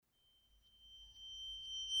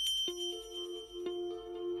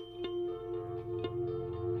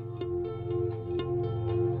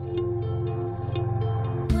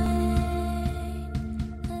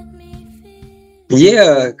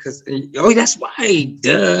Yeah, because that's why.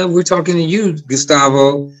 Duh, we're talking to you,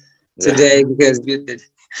 Gustavo, today Yeah. because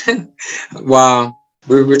wow,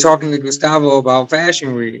 we're talking to Gustavo about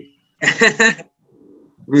Fashion Week.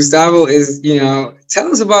 Gustavo is,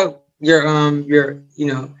 tell us about your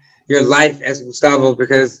life as Gustavo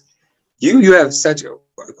because you have such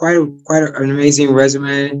an amazing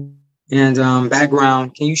resume and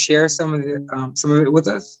background. Can you share some of it with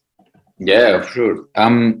us? Yeah, sure.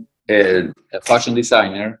 I'm a fashion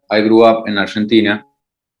designer. I grew up in Argentina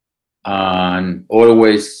and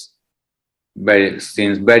always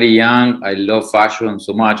since very young, I love fashion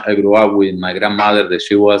so much. I grew up with my grandmother that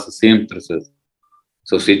she was a seamstress.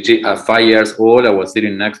 So at 5 years old, I was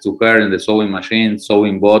sitting next to her in the sewing machine,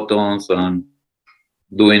 sewing buttons and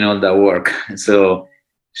doing all that work. So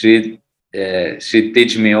she she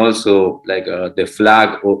teach me also like the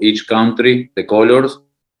flag of each country, the colors,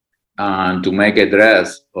 and to make a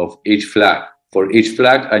dress of each flag. For each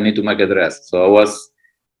flag, I need to make a dress. So I was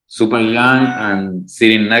super young and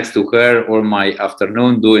sitting next to her all my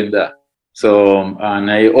afternoon doing that. So, and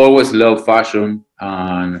I always loved fashion.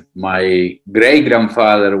 And my great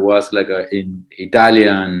grandfather was like an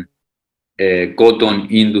Italian cotton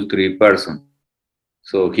industry person.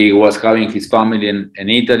 So he was having his family in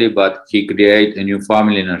Italy, but he created a new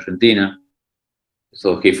family in Argentina.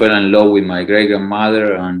 So he fell in love with my great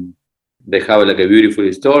grandmother, and they have like a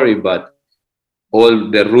beautiful story. But all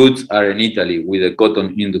the roots are in Italy with the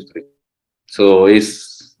cotton industry. So I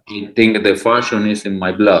think the fashion is in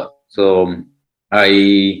my blood. So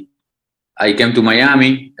I I came to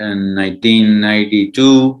Miami in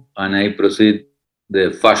 1992 and I proceed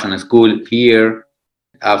the fashion school here.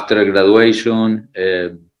 After graduation,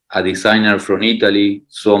 a designer from Italy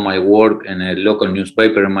saw my work in a local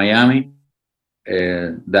newspaper in Miami.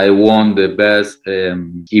 That I won the best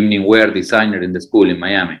evening wear designer in the school in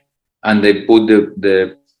Miami, and they put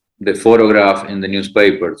the photograph in the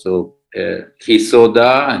newspaper. So he saw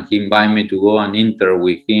that and he invited me to go and intern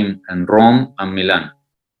with him in Rome and Milan.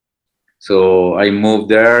 So I moved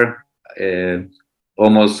there,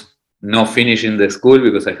 almost not finishing the school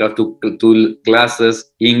because I have to two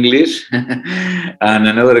classes English and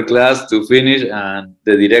another class to finish. And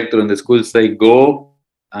the director in the school say go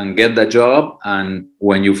and get the job, and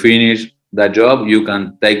when you finish that job, you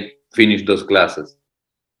can finish those classes.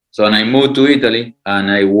 So and I moved to Italy and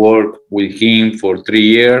I worked with him for 3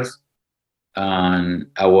 years, and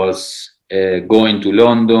I was going to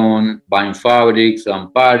London, buying fabrics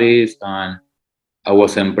and Paris, and I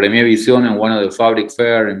was in Premier Vision in one of the fabric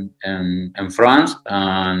fair in France,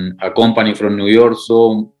 and a company from New York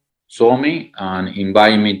saw me and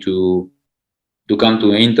invited me to come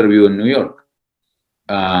to an interview in New York.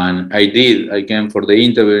 And I did. I came for the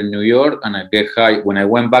interview in New York, and I get hired. When I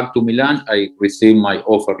went back to Milan, I received my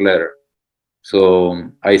offer letter.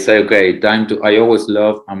 So I say, okay, time to. I always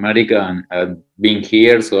love America and being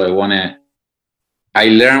here, so I wanna. I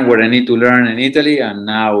learned what I need to learn in Italy, and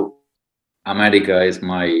now America is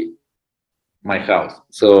my house.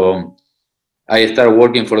 So I started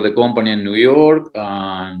working for the company in New York,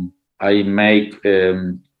 and I make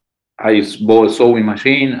I bought a sewing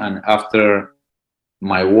machine, and after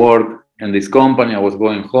my work in this company, I was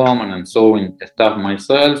going home and I'm sewing stuff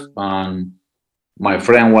myself. And my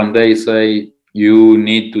friend one day say, "You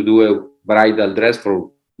need to do a bridal dress for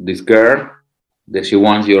this girl that she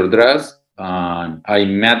wants your dress." And I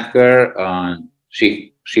met her, and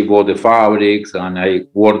she bought the fabrics, and I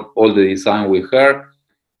worked all the design with her.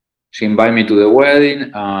 She invited me to the wedding,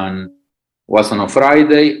 and was on a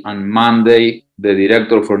Friday. And Monday, the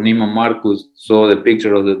director for Neiman Marcus saw the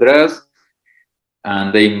picture of the dress,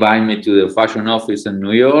 and they invited me to the fashion office in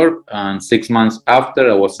New York. And 6 months after,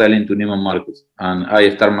 I was selling to Neiman Marcus, and I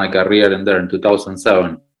started my career in there in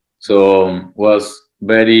 2007. So was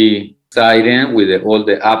very exciting with all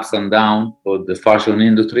the ups and downs of the fashion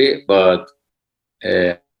industry, but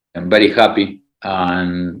I'm very happy.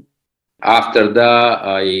 And after that,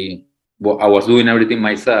 I was doing everything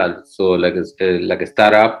myself, so like a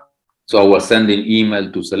startup. So I was sending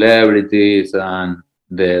email to celebrities and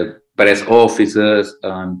the press offices.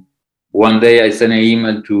 And one day I sent an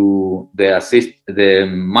email to the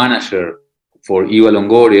manager for Eva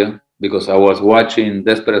Longoria because I was watching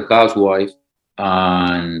Desperate Housewives.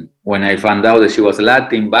 And when I found out that she was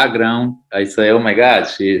Latin background, I say, "Oh my God,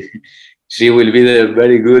 she will be the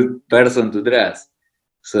very good person to dress."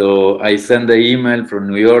 So I sent the email from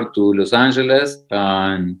New York to Los Angeles,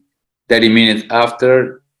 and 30 minutes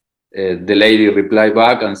after, the lady replied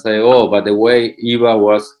back and said, "Oh, by the way, Eva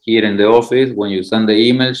was here in the office when you sent the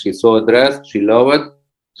email. She saw a dress, she loved it,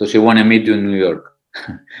 so she wanted me to New York."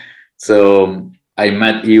 So I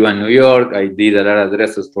met Eva in New York. I did a lot of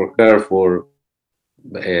dresses for her for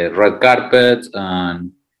red carpets,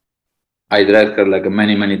 and I dressed her like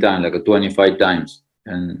many times, like 25 times,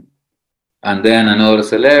 and then another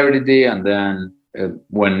celebrity, and then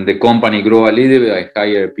when the company grew a little bit, I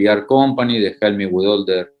hired a PR company. They helped me with all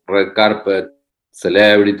the red carpet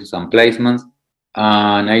celebrities and placements.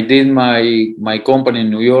 And I did my company in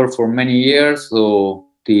New York for many years, so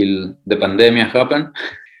till the pandemic happened.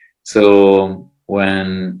 So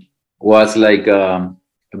when was like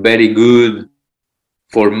very good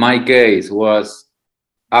for my case was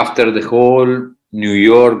after the whole New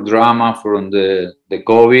York drama from the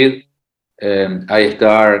COVID, I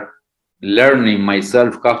start learning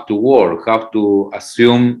myself how to work, how to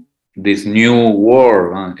assume this new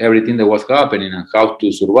world and everything that was happening and how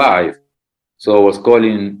to survive. So I was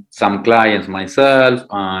calling some clients myself,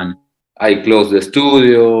 and I closed the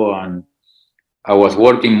studio, and I was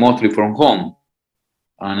working mostly from home.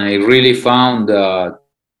 And I really found that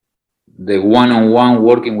the one-on-one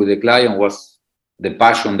working with the client was the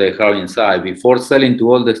passion they have inside. Before selling to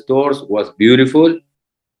all the stores was beautiful,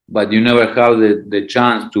 but you never have the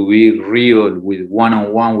chance to be real with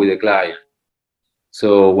one-on-one with the client.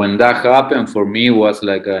 So when that happened, for me, it was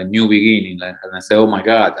like a new beginning. And I said, oh my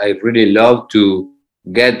God, I really love to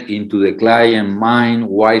get into the client mind,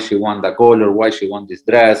 why she wants the color, why she wants this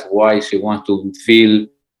dress, why she wants to feel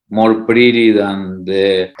more pretty than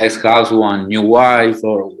the ex-husband, new wife,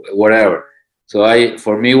 or whatever. So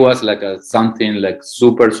for me, it was like something like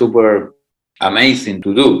super amazing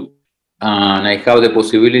to do. And I have the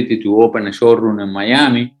possibility to open a showroom in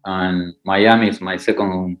Miami, and Miami is my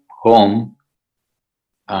second home.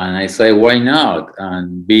 And I say, why not?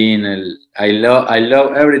 And I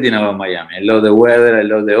love everything about Miami. I love the weather. I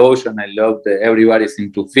love the ocean. I love everybody's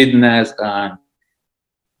into fitness, and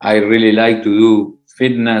I really like to do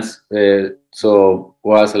fitness. So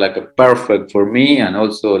was like a perfect for me, and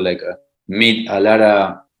also like meet a lot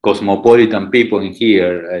of cosmopolitan people in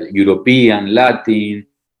here, European, Latin,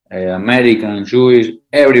 American, Jewish,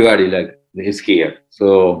 everybody like is here.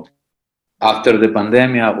 So after the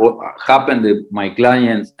pandemic, what happened that my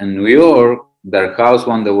clients in New York, their house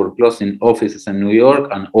when they were closing offices in New York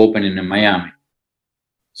and opening in Miami.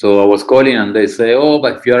 So I was calling and they say, oh,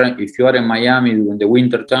 but if you are in Miami during the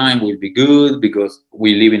winter time, will be good because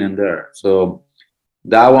we living in there. So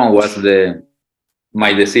that one was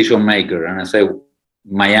my decision maker, and I said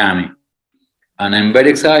Miami, and I'm very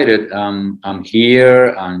excited. I'm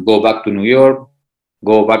here and go back to New York,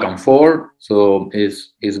 go back and forth. So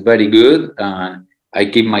it's very good. And I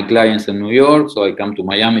keep my clients in New York, so I come to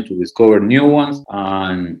Miami to discover new ones.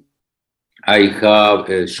 And I have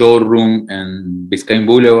a showroom in Biscayne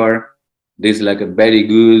Boulevard. This is like a very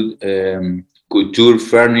good couture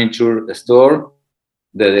furniture store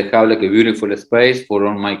that they have like a beautiful space for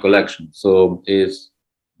all my collection. So it's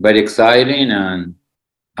very exciting, and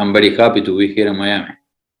I'm very happy to be here in Miami.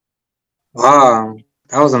 Wow,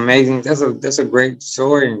 that was amazing. That's a great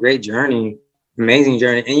story and great journey. Amazing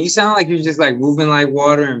journey. And you sound like you're just like moving like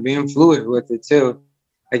water and being fluid with it too.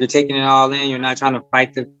 Like you're taking it all in. You're not trying to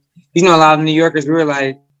fight the. You know, a lot of New Yorkers, we were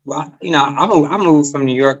like, well, you know, I moved from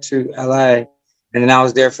New York to LA, and then I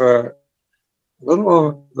was there for a little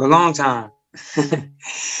over a long time.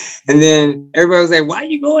 And then everybody was like, why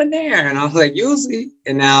are you going there? And I was like, you'll see.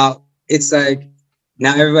 And now it's like,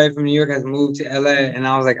 now everybody from New York has moved to LA. And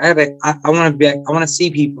I was like, I want to be, I want to see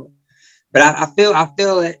people. But I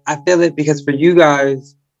feel it because for you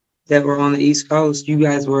guys that were on the East Coast, you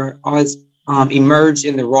guys were always emerged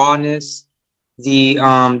in the rawness, the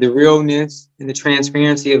realness, and the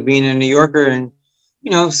transparency of being a New Yorker. And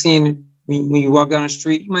you know, seeing when you walk down the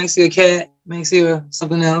street, you might see a cat, you might see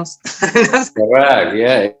something else. Correct.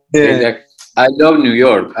 Yeah. Yeah. I love New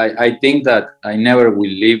York. I think that I never will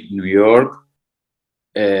leave New York.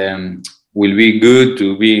 Will be good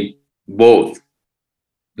to be both,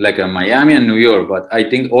 like Miami and New York. But I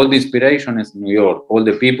think all the inspiration is New York. All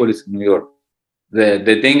the people is New York.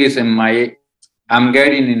 The thing is, I'm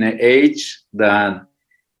getting in an age that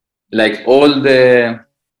like all the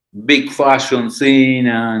big fashion scene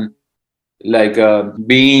and like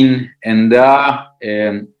being in that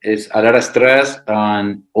is a lot of stress,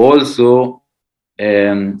 and also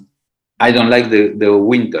I don't like the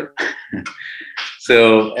winter.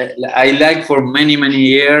 So I like for many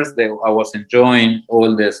years that I was enjoying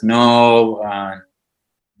all the snow and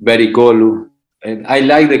very cold. And I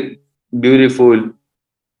like the beautiful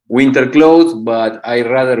winter clothes, but I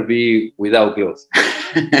rather be without clothes.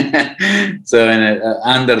 So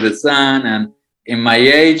under the sun, and in my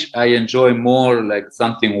age, I enjoy more like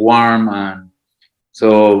something warm, and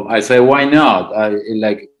So I say, why not? I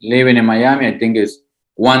like living in Miami. I think it's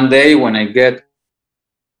one day when I get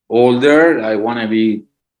older, I want to be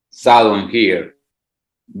settled here.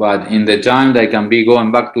 But in the time that I can be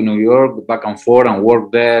going back to New York, back and forth and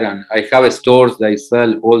work there, and I have stores that I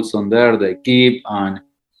sell also there. They keep, and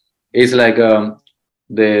it's like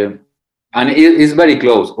the and it's very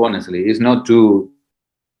close. Honestly, it's not too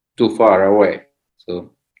far away. So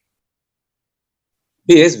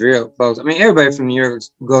Yeah, it's real close. I mean, everybody from New York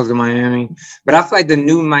goes to Miami, but I feel like the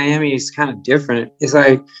new Miami is kind of different. It's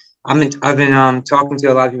like I've been talking to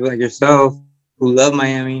a lot of people like yourself who love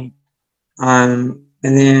Miami, and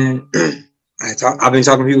then I've been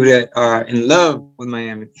talking to people that are in love with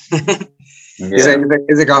Miami. yeah,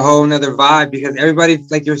 It's like a whole nother vibe because everybody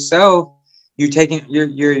like yourself,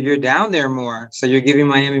 you're down there more, so you're giving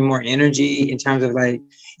Miami more energy in terms of like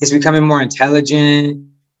it's becoming more intelligent.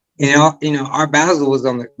 Our Basel was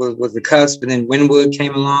on was the cusp, and then Wynwood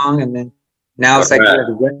came along, and then now it's like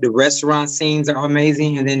correct. the restaurant scenes are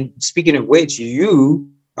amazing. And then speaking of which, you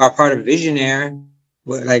are part of Visionaire.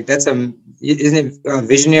 Like that's isn't it a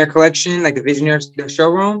Visionaire collection, like the Visionaire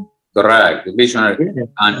showroom? Correct, visionary, Yeah,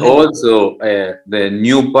 and yeah. also the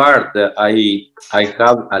new part that I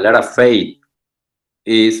have a lot of faith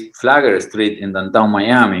is Flagler Street in downtown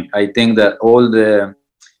Miami. I think that all the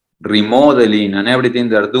remodeling and everything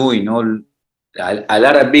they're doing, all a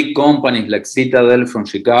lot of big companies like Citadel from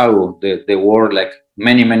Chicago, they were like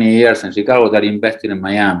many years in Chicago that invested in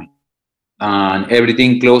Miami, and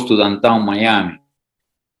everything close to downtown Miami.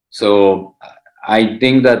 So I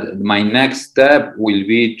think that my next step will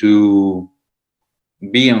be to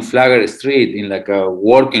be in Flagler Street in like a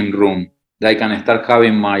working room that I can start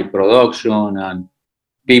having my production and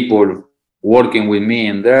people working with me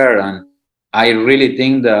in there. And I really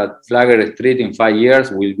think that Flagler Street in 5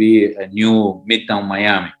 years will be a new Midtown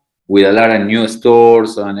Miami with a lot of new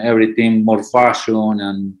stores and everything more fashion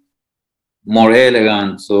and more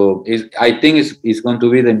elegant. So I think it's going to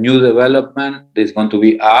be the new development. It's going to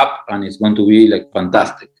be up and it's going to be like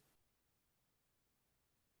fantastic.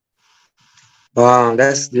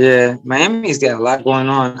 That's yeah. Miami's got a lot going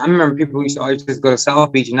on. I remember people used to always just go to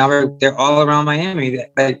South Beach, and now they're all around Miami.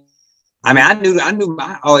 Like, I mean,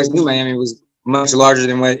 I always knew Miami was much larger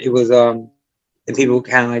than what it was. And people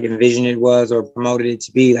kind of like envisioned it was or promoted it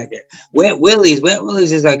to be like it. Wet Willie's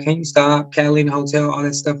is like, can you stop? Catalina Hotel, all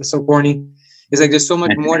that stuff is so corny. It's like there's so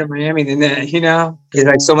much more to Miami than that, you know. There's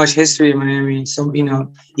like so much history in Miami. So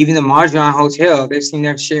even the Marjan Hotel, they've seen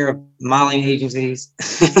their share of modeling agencies.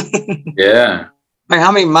 Yeah. Like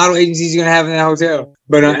how many model agencies you gonna have in that hotel?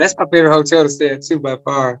 But that's my favorite hotel to stay at too by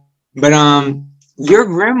far. But your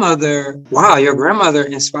grandmother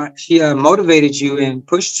inspired. She motivated you and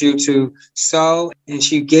pushed you to sew, and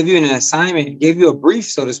she gave you an assignment, gave you a brief,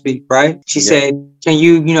 so to speak, right? She Yeah. said, "Can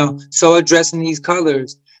you, sew a dress in these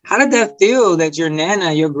colors?" How did that feel that your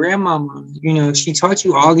nana, your grandmama, she taught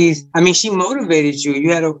you all these? I mean, she motivated you.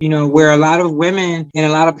 You had to, where a lot of women and a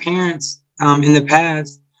lot of parents in the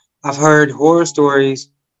past, I've heard horror stories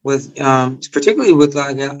with, particularly with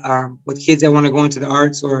with kids that want to go into the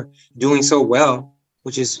arts or doing so well,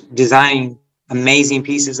 which is designing amazing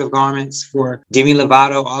pieces of garments for Demi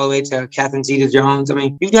Lovato all the way to Catherine Zeta-Jones. I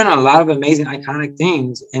mean, you've done a lot of amazing, iconic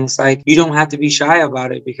things, and it's like you don't have to be shy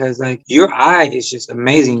about it because like your eye is just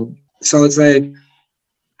amazing. So it's like,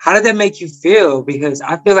 how did that make you feel? Because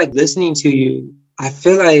I feel like listening to you, I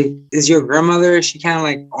feel like is your grandmother? She kind of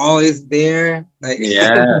like always there, like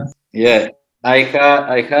Yeah, yeah. I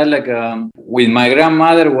had like with my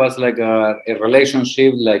grandmother was like a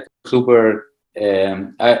relationship like super.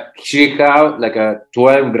 She had like a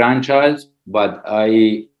 12 grandchild, but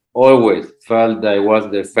I always felt that I was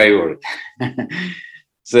the favorite.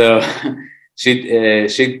 So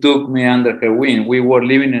she took me under her wing. We were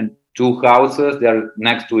living in two houses; they are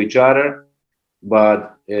next to each other, but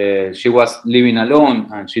she was living alone,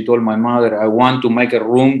 and she told my mother, "I want to make a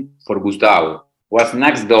room for Gustavo." Was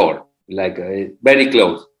next door, like very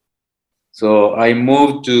close. So I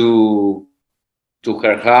moved to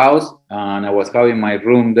her house, and I was having my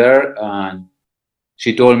room there. And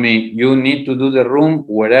she told me, "You need to do the room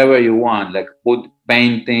wherever you want, like put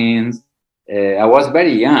paintings." I was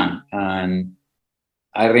very young, and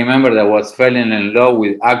I remember that I was falling in love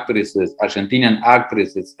with actresses, Argentinian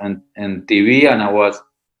actresses, and TV, and I was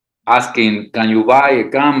asking, "Can you buy a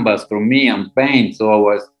canvas from me and paint?" So I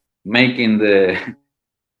was making the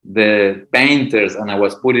painters, and I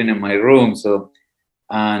was putting in my room. So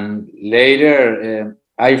and later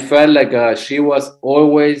I felt like she was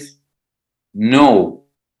always know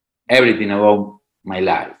everything about my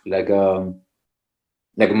life. Like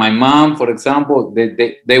my mom, for example,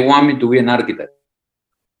 they want me to be an architect.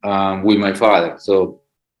 with my father. So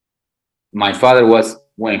my father was,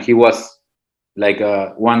 when he was like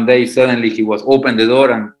one day, suddenly he was open the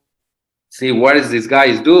door and see what is this guy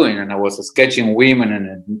is doing, and I was sketching women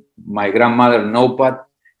and my grandmother notepad,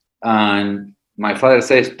 and my father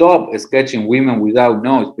said stop sketching women without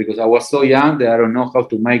nose, because I was so young that I don't know how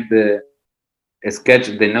to make the sketch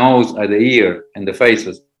the nose or the ear and the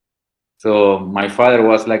faces. So my father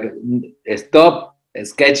was like, stop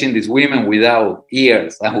sketching these women without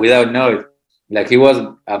ears and without nose. Like he was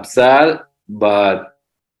upset, but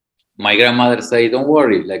my grandmother said, don't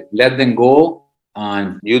worry, like let them go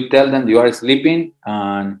and you tell them you are sleeping.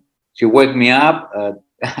 And she woke me up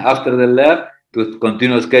after the left to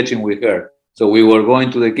continue sketching with her. So we were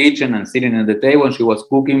going to the kitchen and sitting at the table, and she was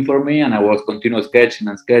cooking for me, and I was continuing sketching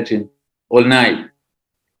and sketching all night.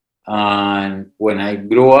 And when I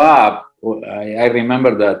grew up, I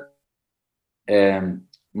remember that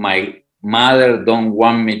my mother don't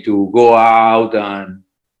want me to go out, and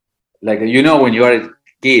like when you are a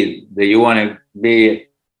kid that you want to be.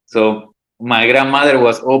 So my grandmother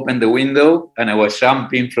was open the window, and I was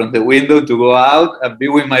jumping from the window to go out and be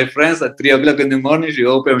with my friends at 3 o'clock in the morning.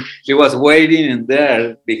 She was waiting in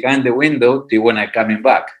there behind the window till when I coming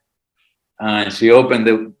back, and she opened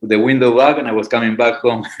the window back, and I was coming back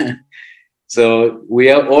home. So we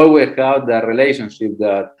have always had that relationship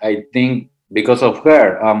that I think because of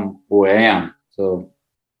her, I'm who I am. So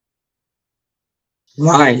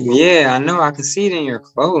Right. Yeah, I know. I can see it in your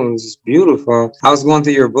clothes. It's beautiful. I was going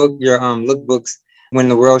through your lookbooks when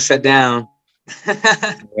the world shut down.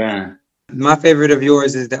 yeah, My favorite of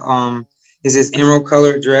yours is this emerald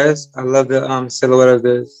colored dress. I love the silhouette of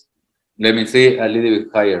this. let me see a little bit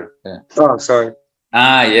higher. Yeah. Oh, sorry.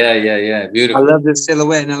 Ah, yeah, yeah, yeah. I Beautiful. love this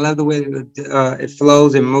silhouette, and I love the way it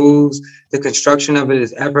flows and moves. The construction of it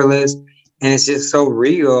is effortless, and it's just so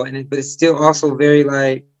real. But it's still also very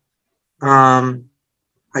like, um,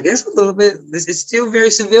 I guess a little bit. It's still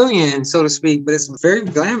very civilian, so to speak, but it's very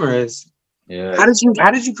glamorous. Yes. How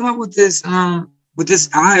did you come up with this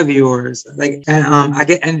eye of yours? Like, and I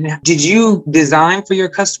get. And did you design for your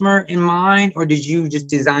customer in mind, or did you just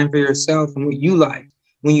design for yourself and what you like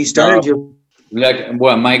when you started No, your? like,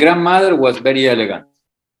 well, my grandmother was very elegant.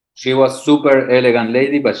 She was super elegant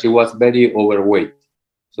lady, but she was very overweight.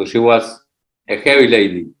 So she was a heavy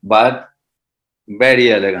lady, but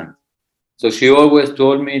very elegant. So she always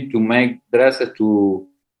told me to make dresses to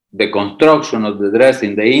the construction of the dress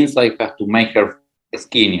in the inside has to make her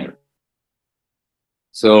skinnier.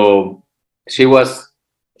 So she was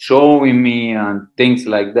showing me and things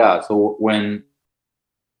like that. So when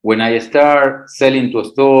I start selling to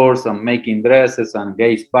stores and making dresses and get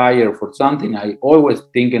inspired for something, I always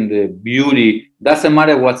think in the beauty. Doesn't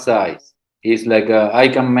matter what size. It's like I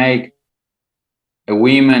can make a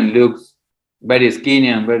woman looks very skinny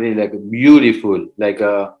and very like beautiful. Like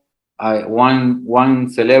one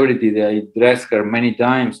celebrity that I dressed her many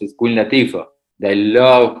times is Queen Latifah. I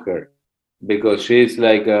love her because she's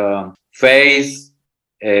like face,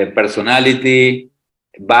 personality,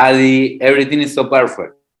 body, everything is so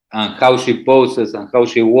perfect, and how she poses and how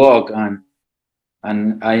she walk, and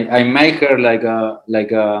I make her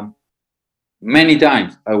many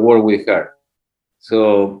times I work with her.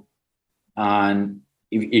 So and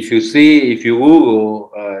if you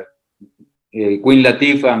Google Queen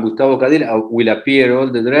Latifah and Gustavo Cadile, will appear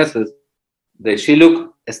all the dresses that she look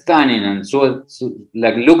stunning and so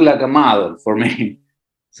like look like a model for me.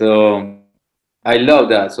 So I love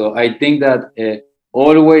that. So I think that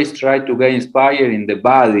always try to get inspired in the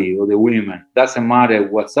body of the women. Doesn't matter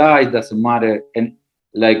what size, doesn't matter, and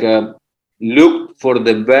like look for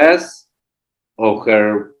the best of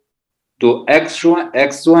her to excellent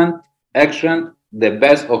the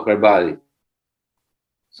best of her body.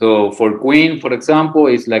 So for Queen, for example,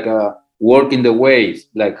 it's like a work in the waist,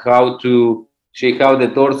 like how to she how the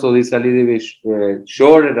torso is a little bit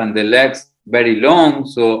shorter and the legs very long.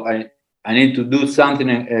 So I need to do something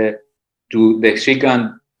to that she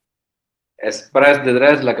can express the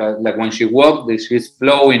dress like when she walks, that she's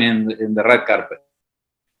flowing in the red carpet.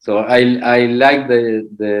 So I like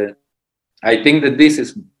the I think that this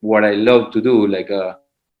is what I love to do. Like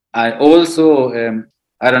I also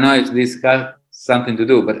I don't know if this has something to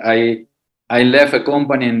do, but I left a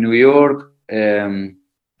company in New York,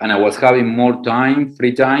 and I was having more time,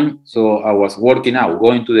 free time, so I was working out,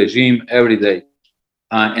 going to the gym every day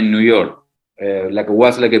in New York. Like it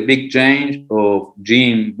was like a big change of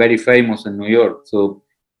gym, very famous in New York. So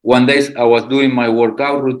one day I was doing my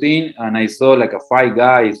workout routine, and I saw like a five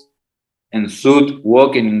guys in suit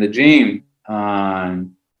walking in the gym,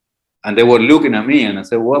 and they were looking at me, and I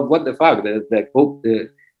said, "What the fuck?" They're like, "Oh,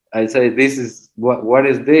 I say, this is what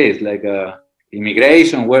is this, like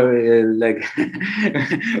immigration, where like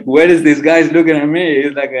where is this guy's looking at me?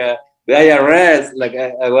 It's like the IRS. Like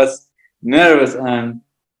I was nervous, and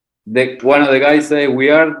one of the guys say, we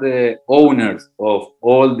are the owners of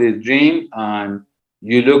all the gym, and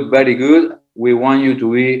you look very good, we want you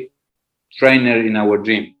to be trainer in our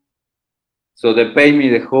gym. So they paid me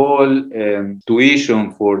the whole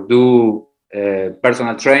tuition for do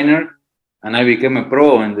personal trainer, and I became a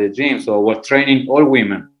pro in the gym. So I was training all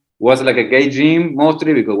women. It was like a gay gym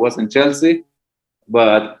mostly because it was in Chelsea,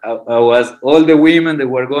 but I was all the women that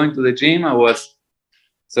were going to the gym.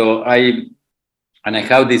 So I and I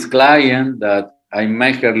have this client that I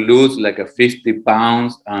made her lose like a 50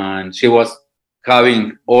 pounds, and she was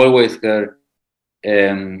having always her.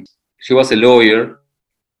 She was a lawyer,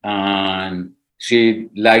 and she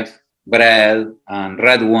likes bread and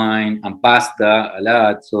red wine and pasta a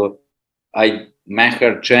lot. So I made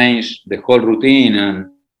her change the whole routine,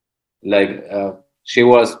 and like she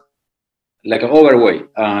was like overweight,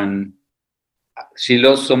 and she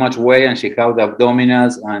lost so much weight, and she had the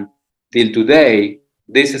abdominals, and till today,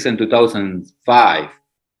 this is in 2005,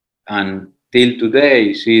 and till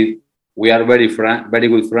today, we are very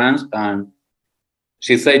good friends, and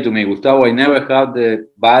she said to me, Gustavo, I never had the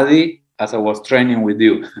body as I was training with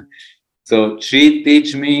you. So she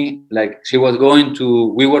teach me, like she was going to,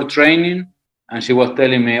 we were training, and she was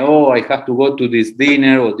telling me, oh, I have to go to this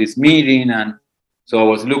dinner or this meeting, and so I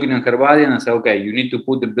was looking at her body, and I said, okay, you need to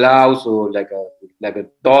put the blouse or like a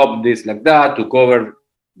top, this like that, to cover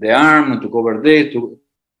the arm and to cover this,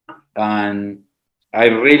 and I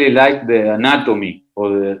really like the anatomy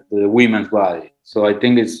of the women's body. So I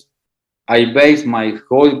think I base my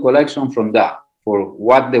whole collection from that, for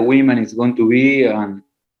what the women is going to be, and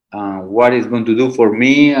what it's going to do for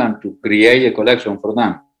me, and to create a collection for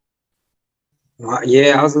them.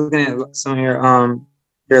 Yeah, I was looking at some of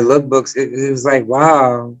your lookbooks. It was like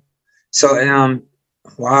wow. So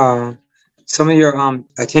wow, some of your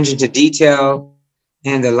attention to detail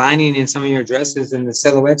and the lining in some of your dresses and the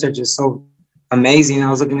silhouettes are just so amazing. I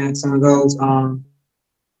was looking at some of those.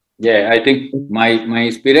 Yeah, I think my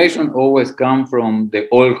inspiration always come from the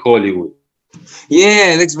old Hollywood.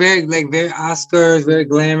 Yeah, it looks very like very Oscars, very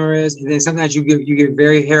glamorous, and then sometimes you get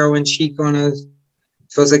very heroin chic on us.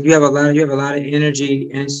 So it's like you have a lot of energy,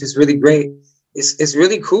 and it's just really great. It's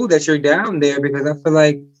really cool that you're down there because I feel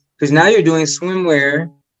like because now you're doing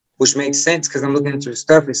swimwear, which makes sense because I'm looking at your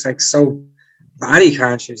stuff. It's like so body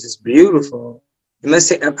conscious. It's beautiful. It must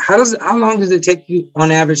say how long does it take you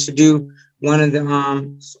on average to do one of the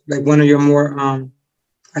like one of your more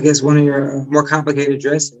I guess one of your more complicated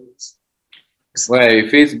dresses? Well,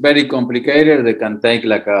 if it's very complicated, they can take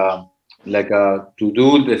like a to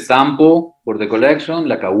do the sample for the collection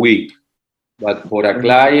like a week. But for a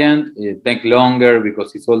client, it take longer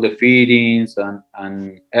because it's all the fittings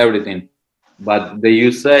and everything. But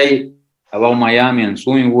you say about Miami and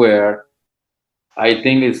swimwear, I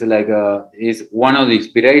think it's like is one of the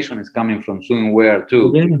inspiration is coming from swimwear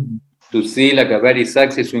too. Yeah. To see like a very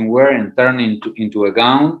sexy swimwear and turn into a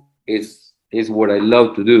gown is what I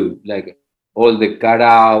love to do. Like all the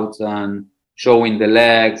cutouts and showing the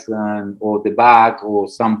legs and or the back or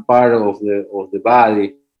some part of the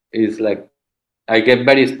body is like I get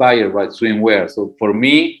very inspired by swimwear. So for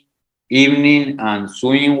me, evening and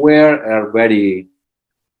swimwear are very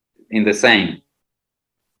in the same.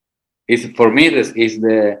 It's for me this is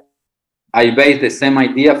the I base the same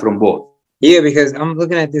idea from both. Yeah, because I'm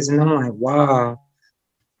looking at this and I'm like, wow.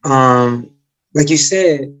 Like you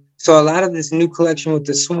said, so a lot of this new collection with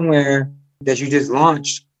the swimwear that you just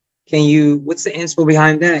launched, what's the inspo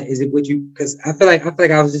behind that? Is it what you because I feel like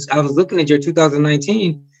I was looking at your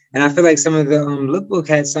 2019 and I feel like some of the lookbook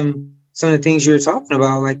had some of the things you were talking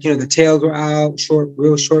about, like the tails were out,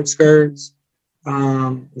 real short skirts,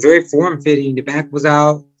 very form fitting. The back was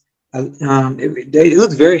out. It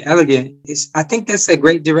looks very elegant. I think that's a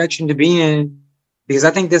great direction to be in because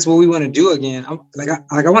I think that's what we want to do again. I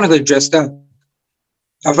want to go dressed up.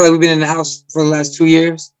 I feel like we've been in the house for the last 2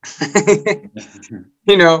 years.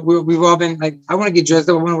 We've all been like, I want to get dressed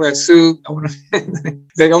up. I want to wear a suit. I want to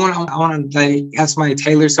I want to like have somebody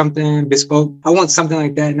tailor something bespoke. I want something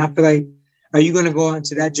like that. And I feel like, are you going to go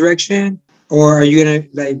into that direction, or are you going to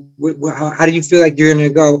like? How do you feel like you're going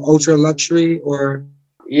to go ultra luxury or?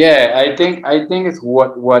 Yeah, I think it's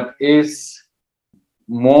what is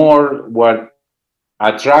more what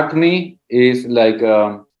attract me is like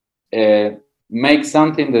make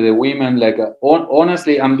something that the women like.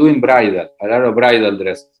 Honestly, I'm doing a lot of bridal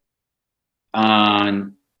dresses,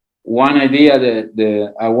 and one idea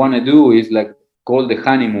that I want to do is like called the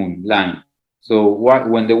honeymoon line. So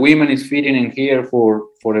when the women is fitting in here for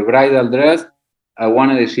a bridal dress, I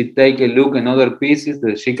wanted that she take a look at other pieces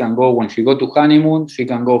that she can go when she go to honeymoon. She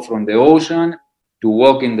can go from the ocean to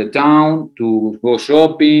walk in the town, to go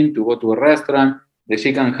shopping, to go to a restaurant. That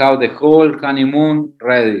she can have the whole honeymoon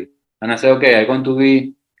ready. And I said, okay, I'm going to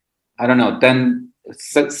be, I don't know,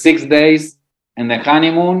 6 days in the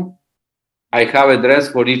honeymoon. I have a dress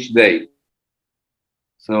for each day.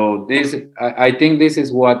 So I think this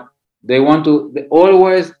is what they want to.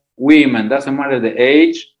 Always women, doesn't matter the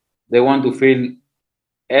age, they want to feel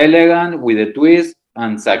elegant with a twist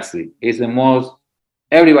and sexy. It's the most.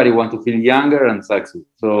 Everybody wants to feel younger and sexy.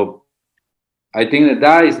 So I think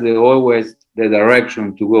that is always the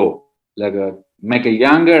direction to go. Like make it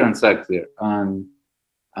younger and sexier,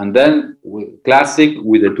 and then classic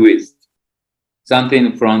with a twist.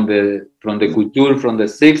 Something from the culture from the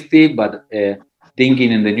 60s, but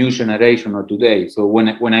thinking in the new generation of today. So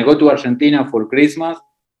when I go to Argentina for Christmas,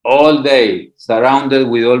 all day surrounded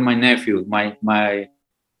with all my nephews, my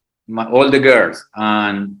all the girls,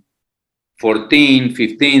 and 14,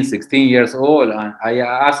 15, 16 years old, and I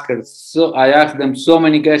asked them so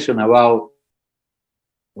many questions about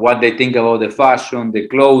what they think about the fashion, the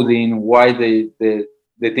clothing, why they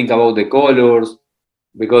think about the colors,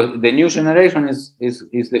 because the new generation is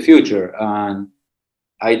the future, and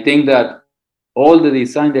I think that all the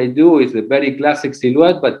design they do is a very classic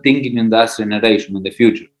silhouette, but thinking in that generation in the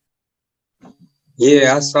future.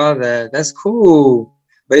 Yeah, I saw that. That's cool,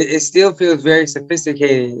 but it still feels very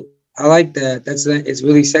sophisticated. I like that. It's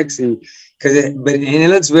really sexy because it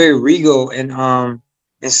looks very regal and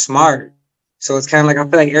smart. So it's kind of like I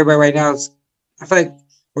feel like everybody right now is. I feel like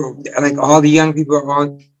like all the young people are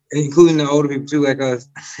all, including the older people too, like us.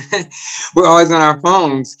 We're always on our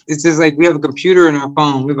phones. It's just like we have a computer in our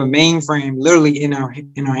phone. We have a mainframe literally in our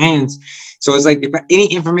hands. So it's like if any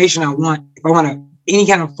information I want, if I want to any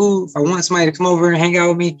kind of food, if I want somebody to come over and hang out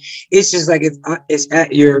with me, it's just like it's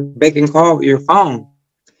at your beck and call with your phone.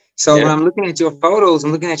 So when Yeah. I'm looking at your photos,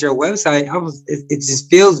 I'm looking at your website, it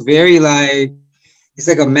just feels very like it's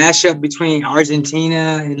like a mashup between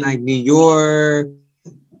Argentina and like New York.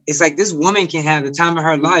 It's like this woman can have the time of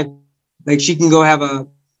her life. Like she can go have a.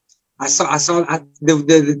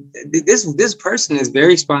 This person is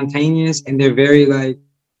very spontaneous and they're very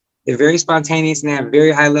spontaneous and they have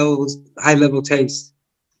very high level taste.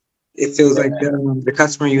 It feels like the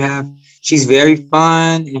customer you have, she's very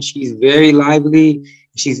fun and she's very lively.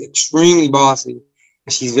 She's extremely bossy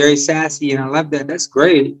and she's very sassy. And I love that. That's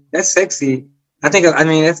great. That's sexy. I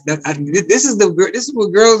mean, this is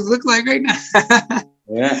what girls look like right now.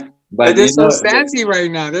 Yeah, But but they're so sassy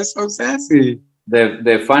right now. They're so sassy.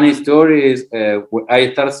 the funny story is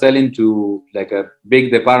I start selling to like a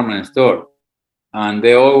big department store, and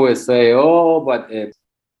they always say, "Oh, but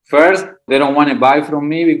first they don't want to buy from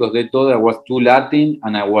me because they thought I was too Latin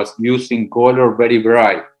and I was using color very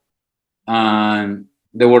bright." And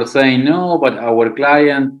they were saying, "No, but our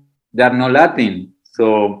client they're not Latin."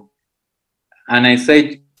 So, and I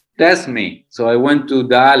said, "Test me." So I went to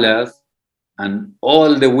Dallas, and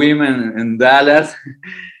all the women in Dallas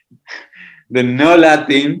the no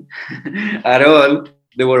Latin at all,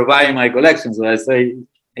 they were buying my collection. So I say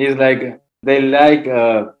it's like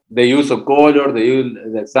the use of color, they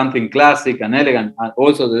use something classic and elegant, and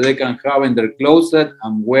also that they can have in their closet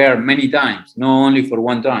and wear many times, not only for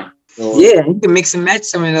one time. So Yeah, you can mix and match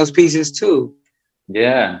some of those pieces too.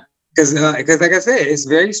 yeah, Because like I said, it's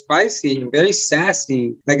very spicy and very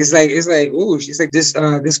sassy. Like it's like ooh, she's like this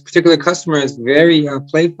particular customer is very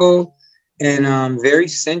playful and very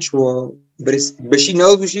sensual. But she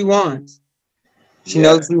knows what she wants. She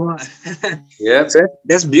knows yeah, what she wants. yeah. So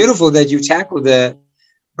that's beautiful that you tackled that.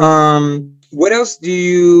 What else do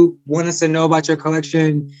you want us to know about your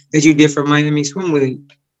collection that you did for Miami Swim Week?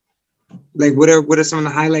 Like what are some of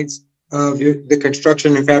the highlights of the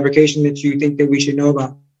construction and fabrication that you think that we should know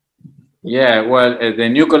about? Yeah, well, the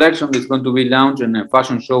new collection is going to be launched in a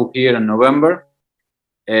fashion show here in November.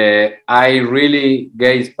 I really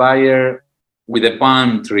get inspired with the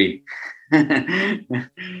palm tree,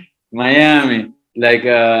 Miami. Like,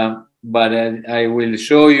 but I will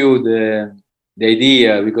show you the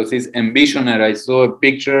idea because it's envisioner. I saw a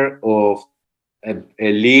picture of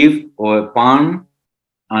a leaf or a palm,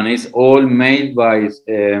 and it's all made by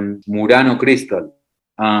Murano crystal.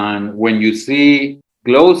 And when you see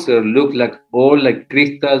closer, look like all like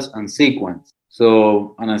crystals and sequins.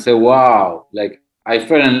 So, and I said, wow, like I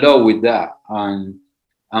fell in love with that.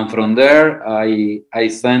 And from there, I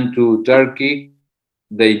sent to Turkey.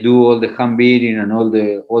 They do all the hand beating and all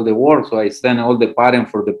the work. So I sent all the pattern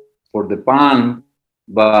for the palm,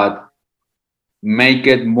 but make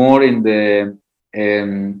it more in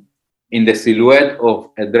the silhouette of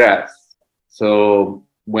a dress. So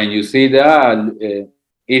when you see that,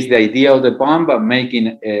 it's the idea of the pump, but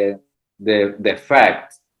making the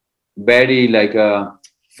fact very like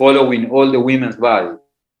following all the women's body.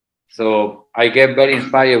 So I get very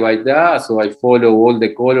inspired by that. So I follow all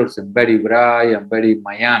the colors and very bright and very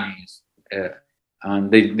Miami. Uh, and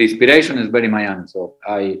the inspiration is very Miami. So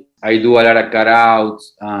I do a lot of cutouts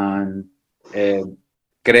and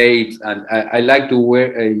crepes, and I like to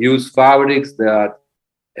use fabrics that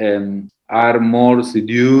are more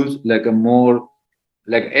seduced, like a more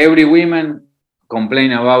like every woman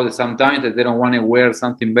complain about sometimes that they don't want to wear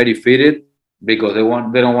something very fitted because they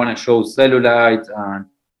don't want to show cellulite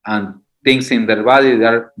and things in their body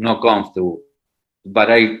that are not comfortable.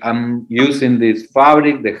 But I'm using this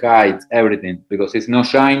fabric that hides everything because it's not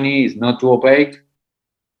shiny, it's not too opaque,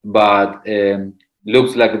 but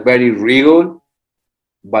looks like very regal,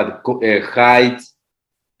 but hides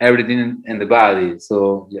everything in the body.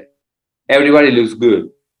 So yeah, everybody looks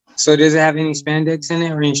good. So does it have any spandex in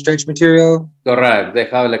it or any stretch material? Correct. They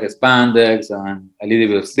have like a spandex and a little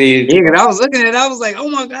bit of silk. Yeah, 'cause I was looking at it, I was like, oh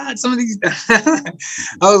my God, some of these I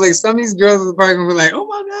was like, some of these girls are probably gonna be like, oh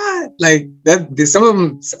my God. Like that some of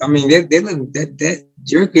them, I mean, they look that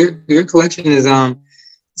your collection is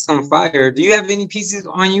it's on fire. Do you have any pieces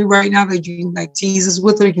on you right now that you can like tease us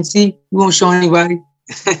with or you can see? You won't show anybody.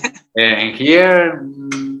 And here,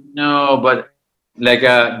 no, but like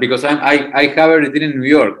because I have everything in New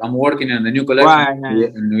York. I'm working on the new collection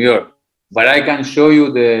Right. in New York, but I can show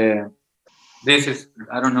you the. This is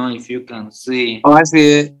I don't know if you can see. Oh, I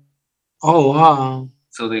see it. Oh wow.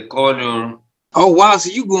 So the color. Oh wow. So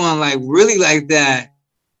you going like really like that.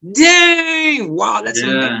 Dang! Wow, that's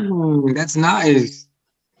Yeah. amazing. That's nice.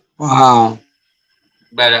 Wow.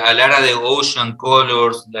 But a lot of the ocean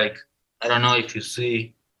colors, like I don't know if you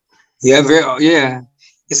see. Yeah, very yeah.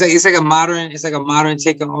 It's like a modern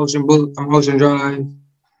take on Ocean Drive.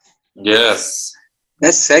 Yes.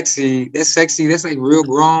 That's sexy. That's sexy. That's like real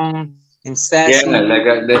grown and Yeah, sassy.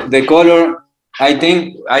 like the color. I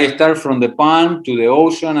think I start from the palm to the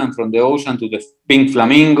ocean, and from the ocean to the pink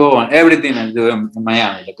flamingo, and everything I do in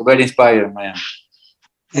Miami. Like very inspired in Miami.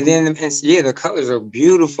 And then yeah, the colors are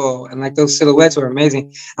beautiful and like those silhouettes are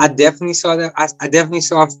amazing. I definitely saw that. I definitely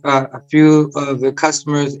saw a few of the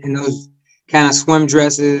customers in those kind of swim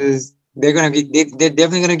dresses. They're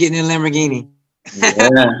definitely gonna get in a Lamborghini.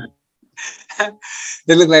 Yeah.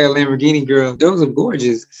 They look like a Lamborghini girl. Those are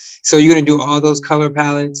gorgeous. So you're gonna do all those color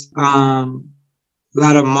palettes. A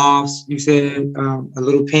lot of mauves. You said a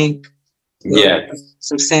little pink. Yes.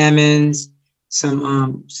 Some salmons.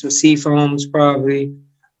 Some sea foams probably.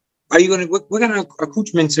 Are you gonna what kind of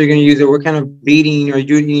accoutrements are you gonna use? Or what kind of beading? Are you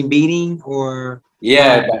doing any beading or?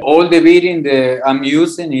 Yeah, but all the beading I'm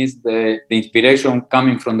using is the inspiration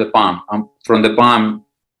coming from the palm, from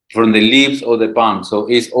the leaves of the palm. So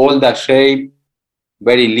it's all that shape,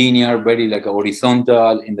 very linear, very like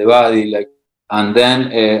horizontal in the body, like, and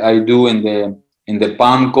then I do in the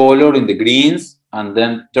palm color in the greens, and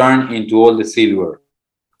then turn into all the silver,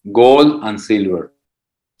 gold and silver.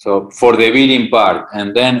 So for the beading part,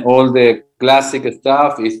 and then all the classic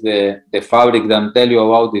stuff is the fabric that I'm telling you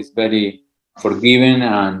about is very forgiving,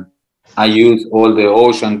 and I use all the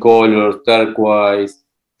ocean colors, turquoise,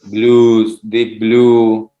 blues, deep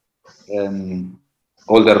blue,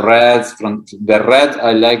 all the reds. From the red,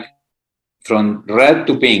 I like from red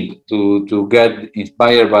to pink to get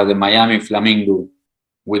inspired by the Miami flamingo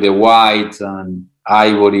with the whites and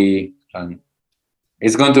ivory, and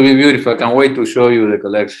it's going to be beautiful. I can't wait to show you the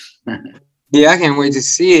collection. Yeah, I can't wait to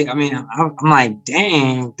see it. I mean, I'm like,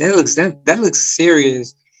 dang, that looks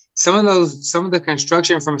serious. Some of the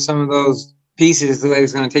construction from some of those pieces look like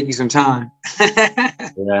it's gonna take you some time.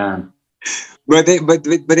 Yeah. But they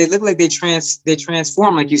look like they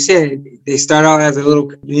transform, like you said. They start out as a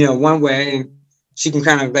little, one way, and she can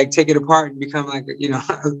kind of like take it apart and become like,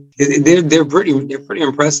 they're pretty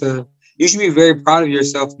impressive. You should be very proud of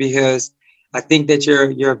yourself because I think that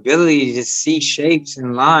your ability to see shapes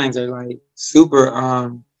and lines are like super.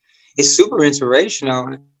 It's super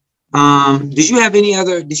inspirational. Did you have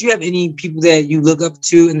any people that you look up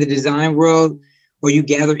to in the design world, or you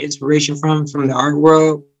gather inspiration from the art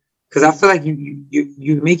world? Because I feel like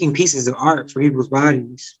you're making pieces of art for people's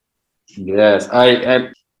bodies. Yes,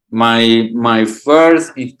 my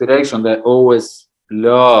first inspiration that I always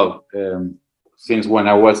loved since when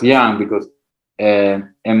I was young, because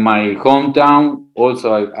in my hometown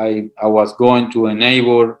also I was going to a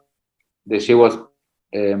neighbor that she was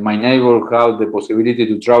my neighbor had the possibility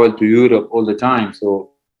to travel to Europe all the time,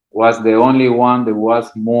 so was the only one that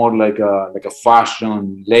was more like a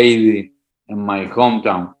fashion lady in my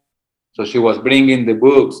hometown. So she was bringing the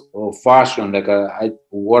books of fashion, I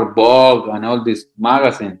wore Vogue and all these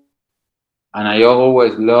magazines, and I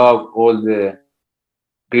always loved all the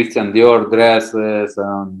Christian Dior dresses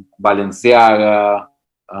and Balenciaga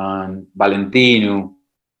and Valentino.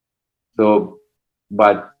 So,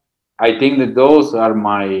 but I think that those are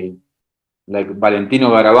my like Valentino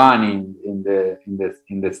Garavani in the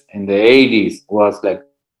 80s was like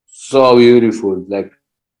so beautiful, like,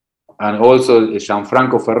 and also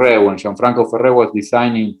Gianfranco Ferré, when Gianfranco Ferré was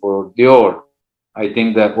designing for Dior, I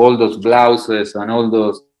think that all those blouses and all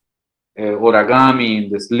those origami in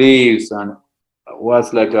the sleeves and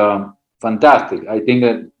was like fantastic. I think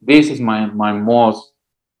that this is my most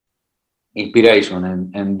inspiration,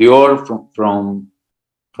 and Dior from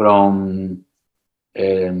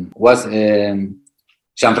was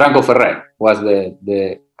Gianfranco Ferrer was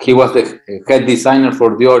the he was the head designer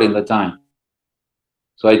for Dior in the time.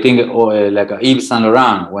 So I think like Yves Saint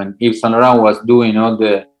Laurent, when Yves Saint Laurent was doing all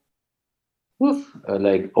the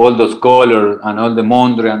like all those colors and all the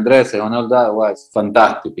Mondrian dresses and all that was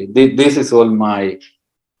fantastic. This is all my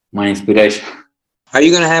inspiration. Are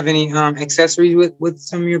you gonna have any accessories with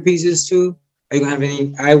some of your pieces too? Are you gonna have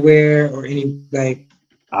any eyewear or any like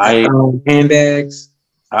I handbags?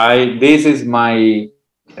 this is my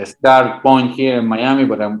start point here in Miami,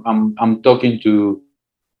 but I'm talking to.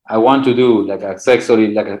 I want to do like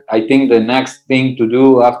accessory. I think the next thing to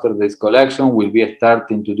do after this collection will be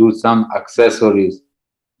starting to do some accessories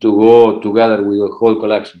to go together with the whole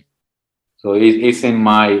collection. So it's in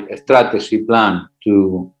my strategy plan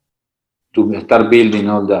to start building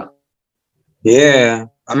all that. Yeah,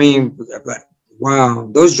 I mean, wow,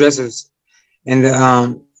 those dresses and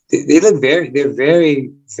they look they're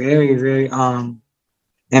very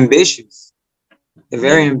ambitious. They're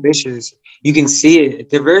very ambitious. You can see it.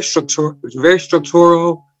 They're very structural,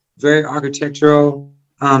 very architectural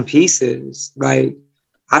pieces. Like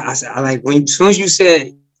I like when as soon as you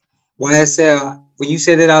said YSL, when you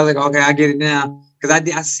said that, I was like, okay, I get it now. Because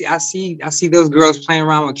I see those girls playing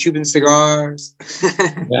around with Cuban cigars.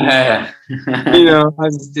 Yeah.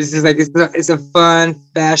 This is like it's a fun,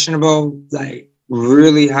 fashionable, like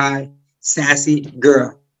really high, sassy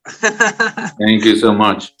girl. Thank you so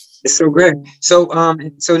much. It's so great. So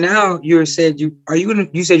now you said you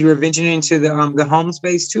said you were venturing into the home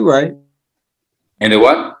space too, right? And the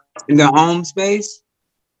what? In the home space,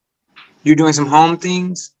 you're doing some home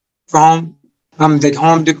things for home, like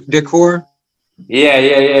home decor.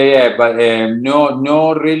 Yeah. But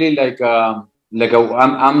no, really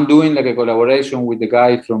I'm doing like a collaboration with the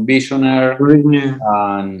guy from Visionaire, Yeah.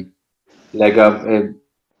 and like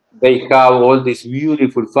they have all these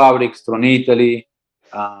beautiful fabrics from Italy.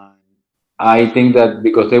 I think that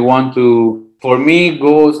because they want to, for me,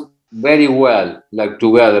 goes very well like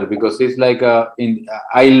together because it's like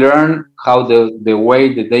I learned how the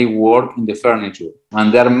way that they work in the furniture,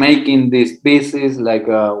 and they're making these pieces like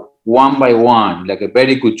one by one, like a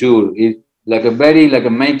very couture. It's like a very like a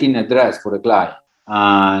making a dress for a client,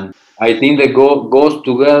 and I think they goes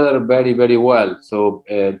together very well. So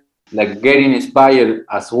like getting inspired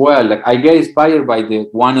as well. Like I get inspired by the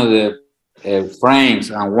one of the frames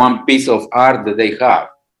and one piece of art that they have.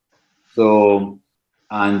 So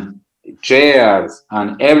and chairs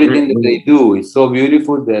and everything that they do is so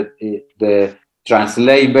beautiful that they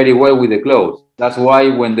translate very well with the clothes. That's why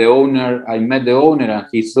when I met the owner and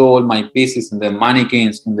he saw all my pieces and the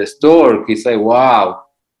mannequins in the store, he said, "Wow,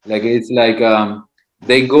 like it's like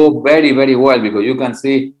they go very well because you can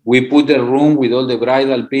see we put a room with all the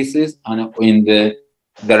bridal pieces and in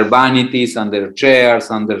their vanities and their chairs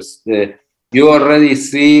and you already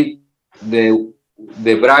see the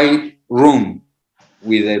bride room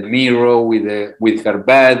with a mirror, with her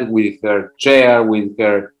bed, with her chair, with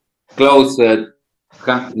her closet,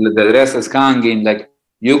 the dresses hanging. Like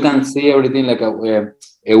you can see everything. Like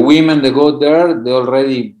a women that go there, they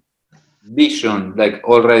already vision like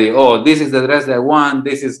already. Oh, this is the dress that I want.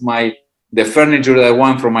 This is the furniture that I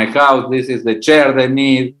want from my house. This is the chair that I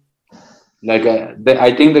need. Like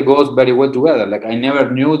I think that goes very well together. Like I never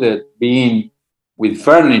knew that being with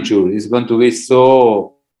furniture is going to be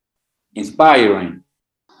so inspiring.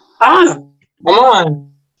 Come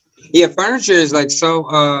on. Yeah, furniture is like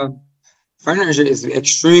furniture is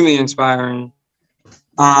extremely inspiring.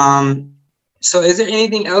 So is there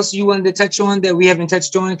anything else you wanted to touch on that we haven't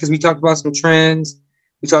touched on? Because we talked about some trends.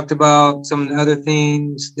 We talked about some of the other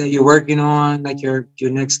things that you're working on, like your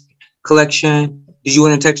next collection. Did you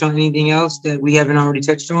want to touch on anything else that we haven't already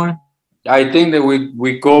touched on? I think that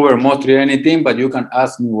we cover mostly anything, but you can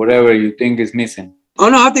ask me whatever you think is missing. Oh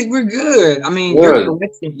no, I think we're good. I mean, Good.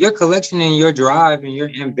 your collection, and your drive and your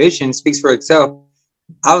ambition speaks for itself.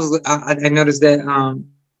 I noticed that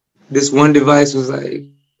this one device was like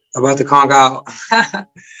about to conk out.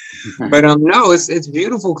 But no, it's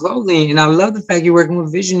beautiful clothing, and I love the fact you're working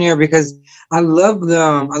with Visionary because I love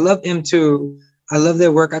them. I love them too. I love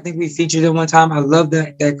their work. I think we featured them one time. I love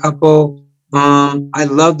that couple. I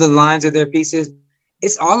love the lines of their pieces.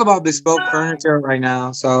 It's all about bespoke furniture right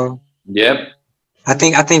now. So Yep. I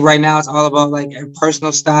think right now it's all about like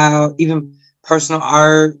personal style, even personal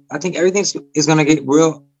art. I think everything is gonna get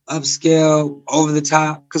real upscale, over the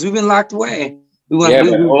top because we've been locked away. We want Yeah,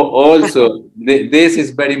 but we also this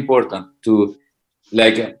is very important to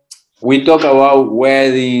like we talk about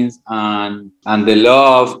weddings and the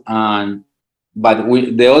love and but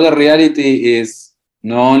the other reality is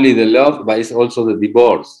not only the love but it's also the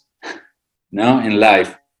divorce, no, in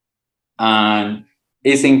life. And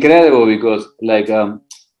it's incredible because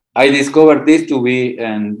I discovered this to be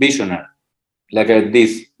a visionary,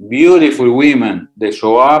 these beautiful women, they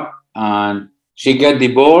show up and she get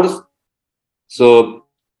divorced, so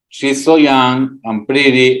she's so young and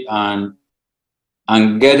pretty and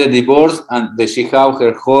get a divorce and she have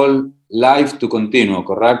her whole life to continue,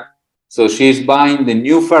 correct? So she's buying the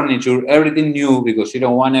new furniture, everything new because she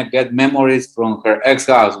don't want to get memories from her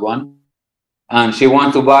ex-husband, and she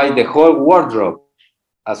wants to buy the whole wardrobe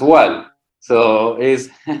as well. So it's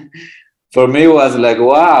for me it was like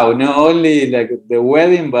wow, not only like the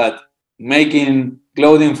wedding but making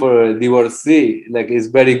clothing for a divorcee like is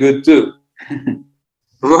very good too.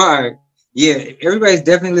 Right. Yeah, everybody's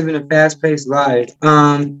definitely living a fast-paced life.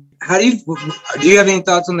 How do you have any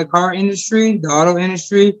thoughts on the car industry, the auto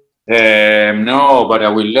industry? No, but I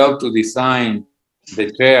would love to design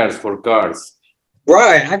the chairs for cars.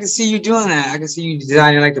 Right. I can see you doing that. I can see you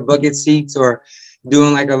designing like the bucket seats or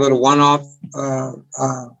doing like a little one-off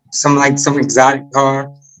some exotic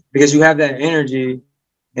car because you have that energy.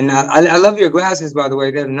 And I love your glasses, by the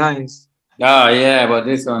way. They're nice. Ah, yeah, but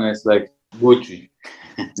this one is like Gucci.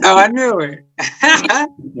 Oh, I knew it.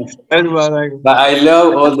 That's what I like. But I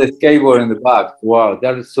love all the skateboard in the back. Wow,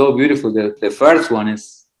 that is so beautiful. The first one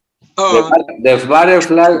is Oh, the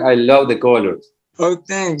butterfly. I love the colors. oh,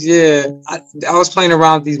 thanks. Yeah, I was playing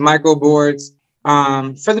around with these micro boards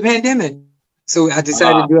for the pandemic, so I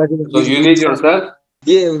decided Ah, to do. I did, so you did yourself?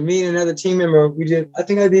 yeah, it was me and another team member. We did. I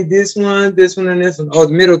think I did this one, and this one. Oh,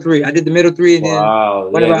 the middle three. I did the middle three, and then Wow,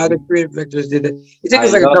 one of yeah. our other creative directors did it. It took I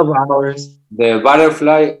us like a love couple hours. the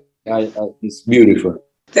butterfly. It's beautiful.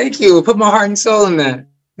 Thank you. Put my heart and soul in that.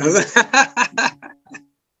 I was like,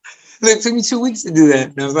 look, it took me 2 weeks to do that.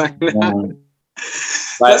 And I was like, Um,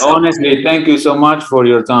 but that's honestly, thank you so much for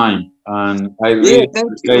your time, and I yeah. really Thank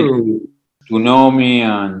appreciate you. to know me,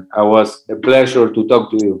 and it was a pleasure to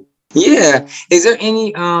talk to you. Yeah. Is there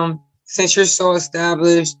any since you're so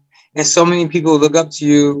established and so many people look up to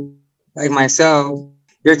you, like myself,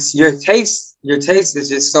 your taste is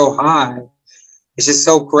just so high. It's just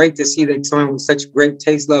so great to see that someone with such great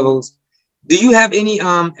taste levels. Do you have any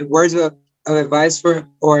words of advice for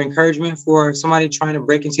or encouragement for somebody trying to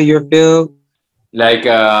break into your field? Like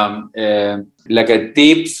a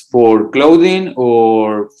tips for clothing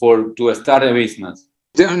or for to start a business.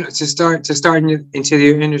 To start into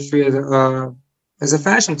your industry as a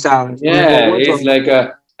fashion stylist or Yeah, it's wardrobe. like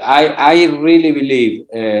I really believe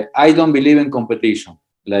I don't believe in competition.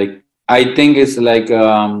 Like I think it's like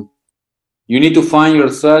you need to find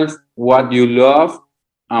yourself what you love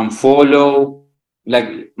and follow. Like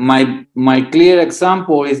my clear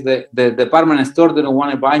example is the department store didn't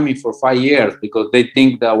want to buy me for 5 years because they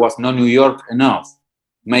think that was not New York enough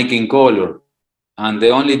making color, and the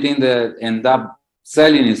only thing that end up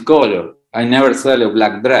selling is color. I never sell a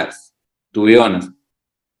black dress, to be honest.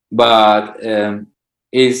 But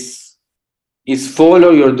is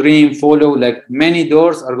follow your dream, follow, like many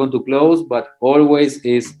doors are going to close, but always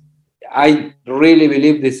is, I really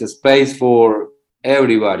believe this is space for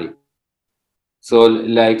everybody. So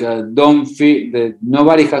like don't feel that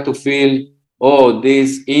nobody has to feel, oh,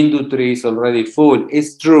 this industry is already full.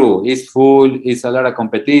 It's true, it's full, it's a lot of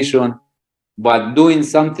competition, but doing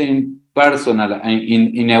something personal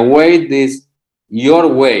in a way, this your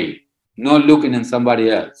way, not looking at somebody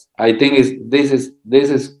else. I think this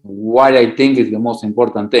is what I think is the most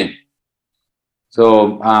important thing.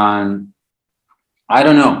 So I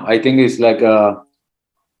don't know, I think it's like uh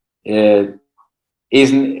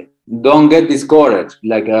is don't get discouraged,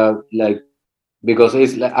 like because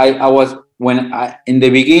it's like I was when I in the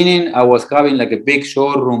beginning I was having like a big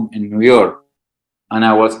showroom in New York, and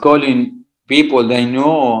I was calling people they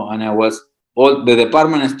know, and I was all the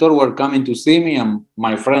department store were coming to see me, and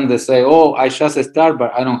my friend they say, "Oh, I just start,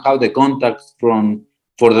 but I don't have the contacts from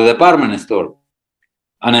for the department store."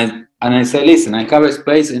 And I say, "Listen, I have a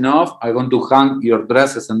space enough. I'm going to hang your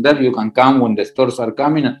dresses and there. You can come when the stores are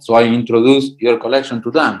coming." So I introduce your collection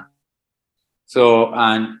to them. So,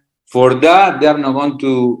 and for that, they are not going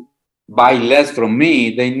to buy less from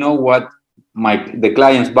me. They know what the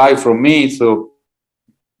clients buy from me. So,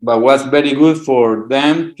 but what's very good for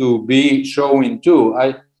them to be showing too.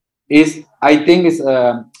 I think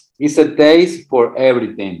it's a taste for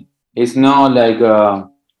everything. It's not like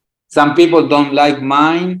some people don't like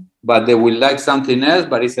mine, but they will like something else.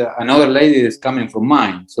 But it's another lady that's coming from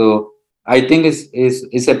mine. So I think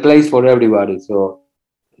it's a place for everybody. So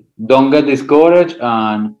don't get discouraged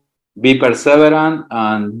and be perseverant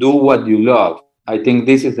and do what you love. I think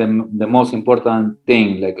this is the most important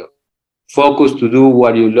thing. Like focus to do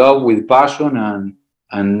what you love with passion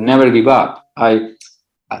and never give up. I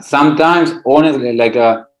sometimes honestly like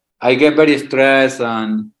I get very stressed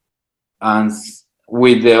and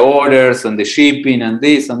with the orders and the shipping and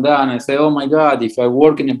this and that, and I say, oh my God, if I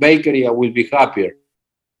work in a bakery, I will be happier.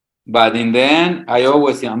 But in the end,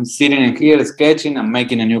 I'm sitting in here sketching and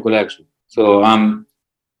making a new collection. So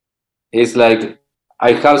it's like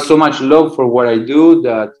I have so much love for what I do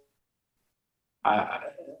that I,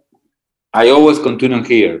 I always continue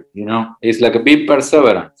here. It's like a big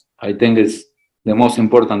perseverance. I think it's the most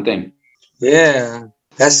important thing. Yeah,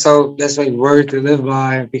 that's like word to live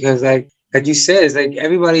by, because like you said, it's like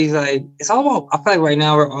everybody's like, it's all about, I feel like right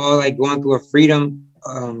now we're all like going through a freedom.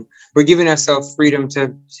 We're giving ourselves freedom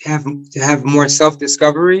to have more self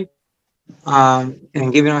discovery,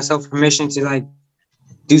 and giving ourselves permission to like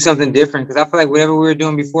do something different. Because I feel like whatever we were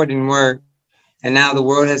doing before didn't work, and now the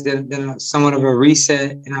world has done somewhat of a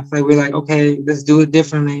reset. And I feel like we're like, okay, let's do it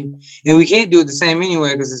differently, and we can't do it the same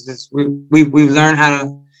anyway, because it's just we've learned how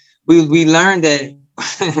to. We learned that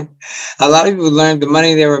a lot of people learned the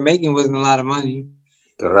money they were making wasn't a lot of money.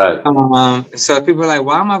 Right. So people are like,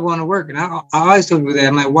 why am I going to work? And I always tell people that.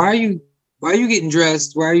 I'm like, why are you getting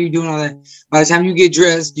dressed? Why are you doing all that? By the time you get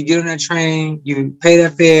dressed, you get on that train, you pay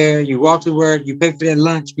that fare, you walk to work, you pay for that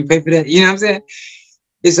lunch, you pay for that. You know what I'm saying?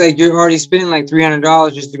 It's like you're already spending like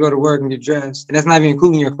 $300 just to go to work and get dressed, and that's not even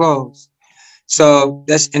including your clothes. So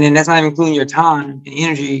then that's not even including your time and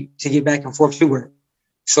energy to get back and forth to work.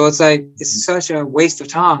 So it's like it's such a waste of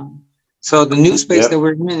time. So the new space that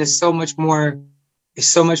we're in is so much more. It's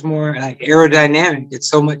so much more like aerodynamic. It's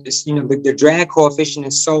so much. It's the drag coefficient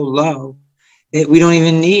is so low that we don't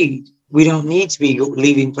even need. We don't need to be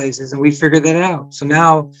leaving places, and we figured that out. So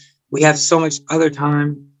now we have so much other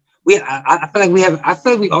time. I feel like we have. I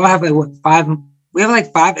feel like we all have like what 5. We have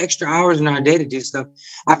like 5 extra hours in our day to do stuff.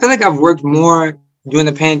 I feel like I've worked more during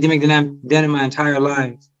the pandemic than I've done in my entire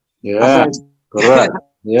life. Yeah. Correct.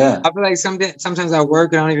 Yeah. I feel like sometimes I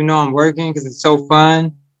work and I don't even know I'm working because it's so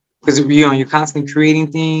fun. Because you're constantly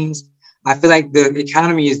creating things. I feel like the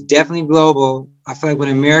economy is definitely global. I feel like when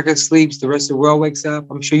America sleeps, the rest of the world wakes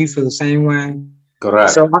up. I'm sure you feel the same way.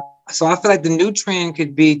 Correct. So I feel like the new trend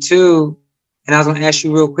could be too. And I was going to ask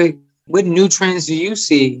you real quick, what new trends do you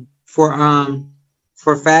see for the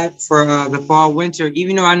fall winter?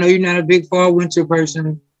 Even though I know you're not a big fall winter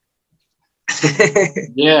person.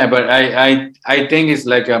 Yeah, but I think it's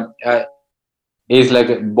like a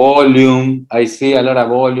volume. I see a lot of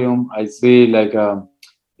volume. I see like a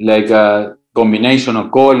combination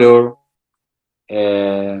of color,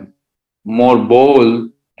 more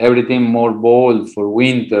bold, everything more bold for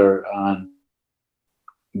winter.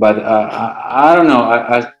 But I don't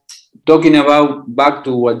know. Talking about back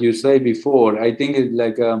to what you said before, I think it's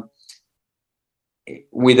like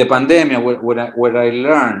with the pandemic, what I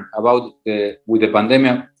learned about with the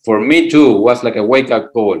pandemic, for me too, was like a wake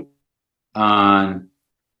up call, and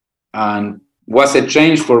was a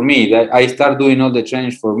change for me that I start doing all the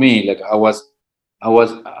change for me. Like I was,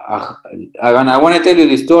 and I want to tell you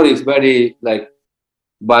the story. It's very like,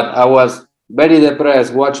 but I was very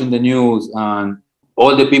depressed watching the news and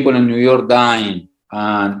all the people in New York dying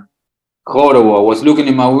and horrible. I was looking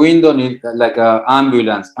in my window and like a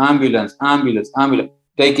ambulance,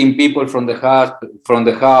 taking people from the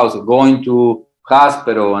house, going to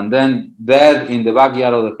hospital, and then dead in the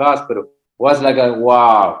backyard of the hospital. Was like a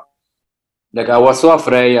wow. Like I was so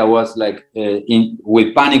afraid. I was like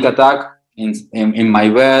with panic attack in my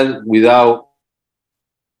bed without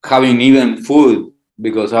having even food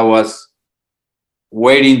because I was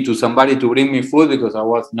waiting to somebody to bring me food because I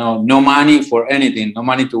was no money for anything, no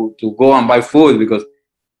money to go and buy food because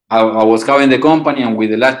I was having the company, and with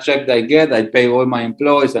the last check that I get, I pay all my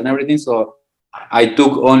employees and everything. So I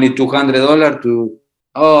took only $200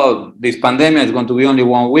 oh, this pandemic is going to be only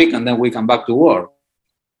 1 week and then we come back to work.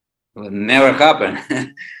 It never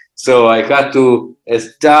happened. So I had to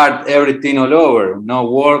start everything all over.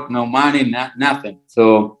 No work, no money, nothing.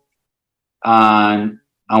 So and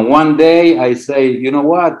one day I say, you know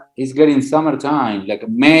what? It's getting summertime, like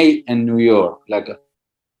May in New York. Like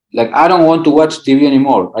I don't want to watch TV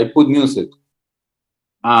anymore. I put music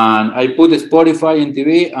and I put Spotify in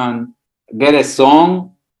TV and get a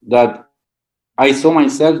song that I saw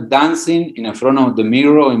myself dancing in front of the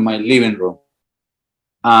mirror in my living room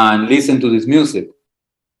and listen to this music.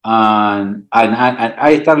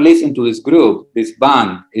 I start listening to this group, this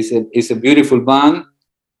band. It's a beautiful band,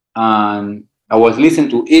 and I was listening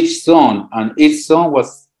to each song, and each song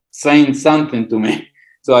was saying something to me.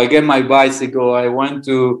 So I get my bicycle. I went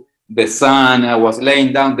to the sun. I was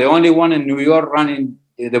laying down. The only one in New York running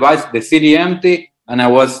the city empty, and I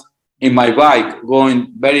was in my bike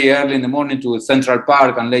going very early in the morning to Central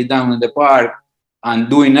Park and lay down in the park and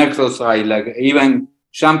doing exercise, like even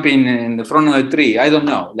jumping in the front of the tree. I don't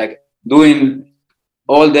know, like doing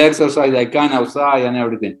all the exercise I can outside and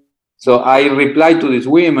everything. So I replied to this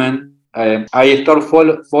women. I start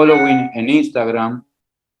following on Instagram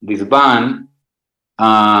this band,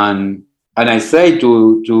 and I say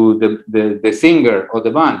to the singer of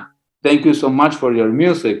the band, thank you so much for your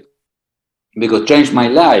music because it changed my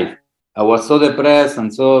life. I was so depressed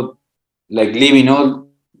and so like living all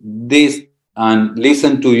this, and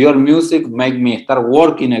listen to your music make me start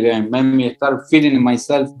working again, make me start feeling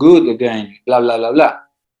myself good again, blah blah blah blah.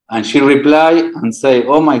 And she replied and say,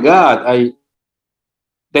 oh my God, I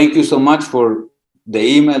thank you so much for the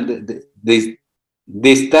email,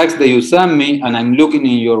 this text that you sent me, and I'm looking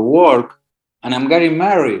in your work, and I'm getting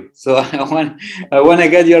married. So I want to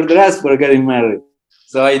get your dress for getting married.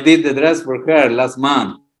 So I did the dress for her last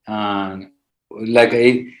month. Like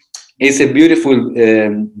it's a beautiful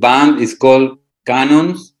band. It's called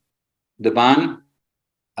Canons, the band,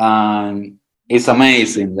 and it's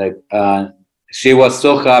amazing. Like she was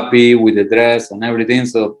so happy with the dress and everything.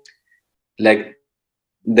 So like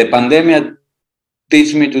the pandemic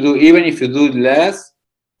teach me to do, even if you do less,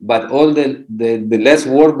 but all the less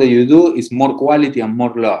work that you do is more quality and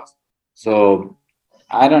more love. So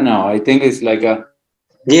I don't know. I think it's like a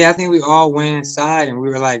Yeah, I think we all went inside and we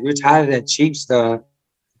were like, we're tired of that cheap stuff.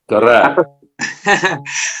 I correct. feel,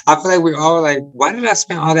 I feel like we're all like, why did I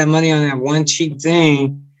spend all that money on that one cheap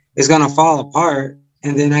thing? It's gonna fall apart,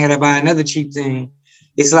 and then I gotta buy another cheap thing.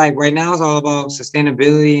 It's like right now it's all about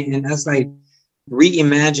sustainability and us like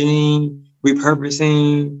reimagining,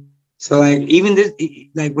 repurposing. So like even this,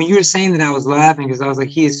 like when you were saying that, I was laughing because I was like,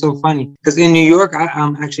 he is so funny. Because in New York, I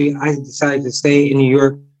decided to stay in New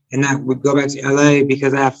York and not go back to LA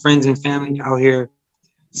because I have friends and family out here.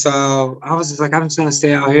 So I was just like, I'm just gonna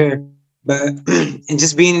stay out here. But and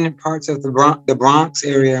just being in parts of the Bronx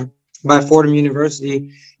area by Fordham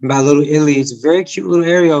University and by Little Italy, it's a very cute little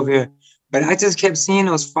area over here. But I just kept seeing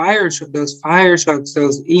those fire trucks,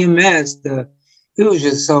 those EMS. It was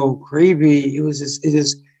just so creepy. It was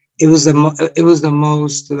the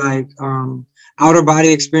most like outer body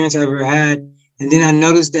experience I ever had. And then I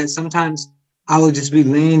noticed that sometimes I would just be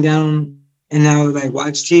laying down and I would like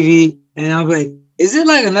watch TV and I'll be like, is it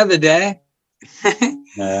like another day?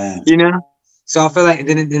 You know? So I feel like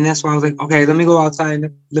then that's why I was like, okay, let me go outside.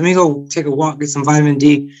 Let me go take a walk, get some vitamin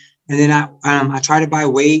D. And then I try to buy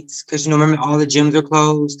weights because remember all the gyms are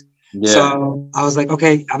closed. Yeah. So I was like,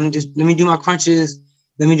 okay, let me do my crunches,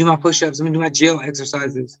 let me do my push-ups, let me do my jail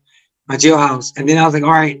exercises, my jailhouse. And then I was like,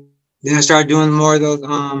 all right. Then I started doing more of those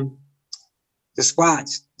the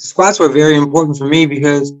squats. The squats were very important for me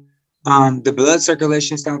because the blood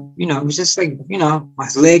circulation stopped, it was just like, my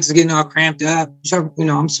legs are getting all cramped up.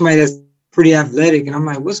 I'm somebody that's pretty athletic and I'm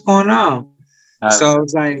like, what's going on? So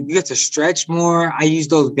it's like you get to stretch more. I use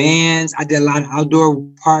those bands. I did a lot of outdoor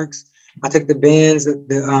parks. I took the bands, the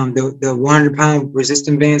 100-pound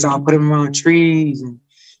resistant bands. I'll put them around trees and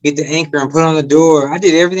get the anchor and put it on the door. I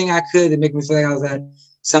did everything I could to make me feel like I was at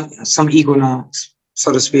some equinox,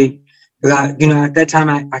 so to speak. Because at that time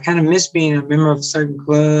I kind of missed being a member of certain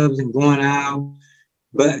clubs and going out.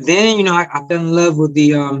 But then I fell in love with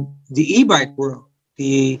the e-bike world,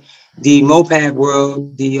 the moped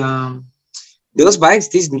world, those bikes,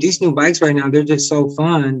 these new bikes right now, they're just so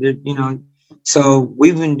fun. So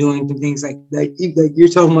we've been doing things like you're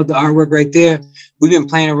talking about the artwork right there. We've been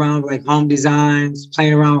playing around with like home designs,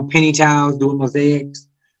 playing around with penny towels, doing mosaics.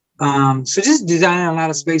 So just designing a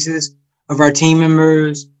lot of spaces of our team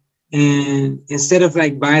members. And instead of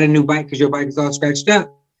like buying a new bike because your bike is all scratched up,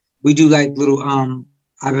 we do like little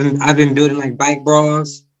I've been building like bike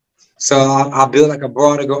bras. So I'll build like a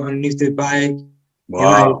bra to go underneath the bike. And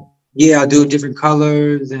like, Wow. yeah, I'll do different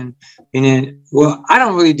colors and then, well, I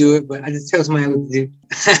don't really do it, but I just tell somebody what to do.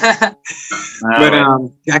 But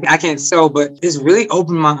Well, I can't sew, but it's really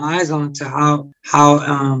opened my eyes on to how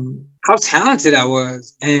talented I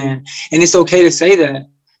was, and it's okay to say that.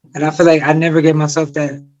 And I feel like I never gave myself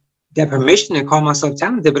that permission to call myself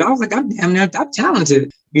talented, but I was like, I'm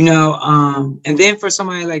talented, you know. And then for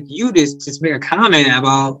somebody like you to just make a comment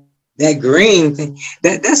about that green thing,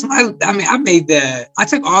 that's my. I mean, I made that. I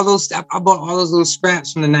took all those. I bought all those little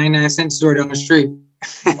scraps from the 99-cent store down the street.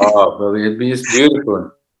 oh, but it's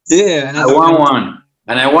beautiful. Yeah, I want one.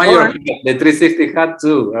 And I want all your right. hat, the 360 hat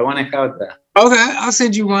too. I want to have that. Okay, I'll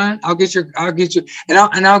send you one. I'll get you,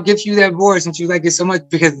 and I'll give you that board since you like it so much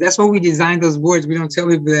because that's what we designed those boards. We don't tell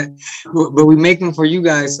people that, but we make them for you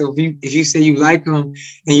guys. So if you say you like them,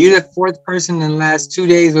 and you're the fourth person in the last 2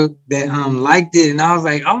 days that liked it, and I was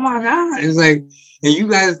like, oh my god, it was like, and you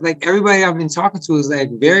guys like everybody I've been talking to is like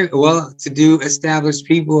very well to do, established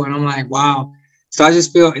people, and I'm like, wow. So I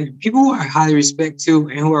just feel and people who I highly respect too,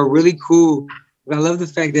 and who are really cool. I love the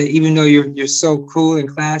fact that even though you're so cool and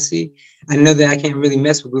classy. I know that I can't really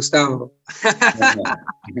mess with Gustavo.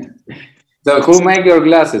 So who make your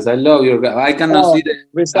glasses? I love your glasses. I cannot see Oh, the.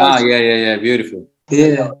 Ah, Versace. yeah, yeah, yeah. Beautiful.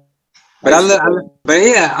 Yeah, but I saw it. but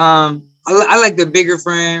yeah, I like the bigger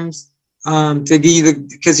frames, to give you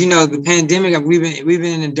because you know the pandemic, we've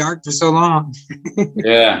been in the dark for so long.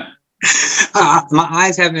 Yeah. My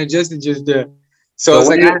eyes haven't adjusted just yet, so So it's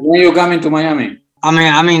like when you coming to Miami?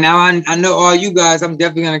 I mean now I know all you guys. I'm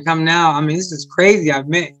definitely gonna come now. I mean this is crazy. I've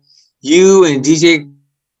met you and DJ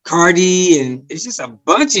Cardi, and it's just a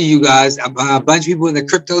bunch of you guys, a bunch of people in the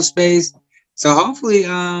crypto space. So hopefully,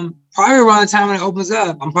 probably around the time when it opens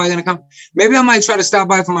up, I'm probably gonna come. Maybe I might try to stop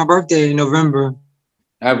by for my birthday in November.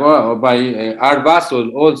 I go by Art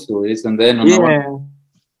Basel also. It's on the end of November. Yeah,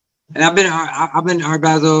 and I've been to Art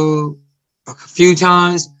Basel a few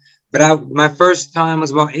times, but my first time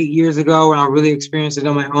was about 8 years ago when I really experienced it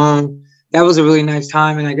on my own. That was a really nice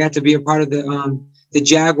time, and I got to be a part of the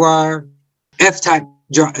Jaguar F-Type.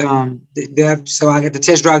 So I got to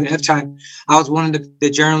test drive the F-Type. I was one of the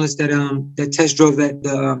journalists that test drove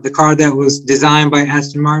the car that was designed by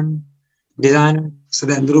Aston Martin designer. So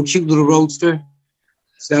that little cute little roadster.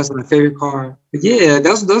 So that's my favorite car. But yeah,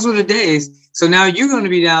 those were the days. So now you're going to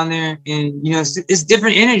be down there, and you know it's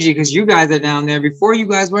different energy because you guys are down there. Before you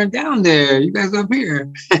guys weren't down there. You guys up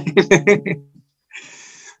here.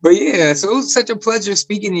 But yeah, so it was such a pleasure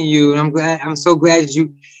speaking to you, and I'm so glad that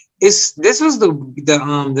you. This was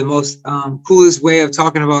the most coolest way of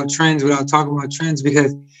talking about trends without talking about trends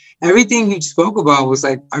because everything you spoke about was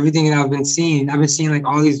like everything that I've been seeing. I've been seeing like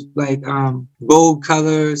all these like bold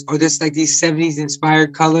colors or just like these 70s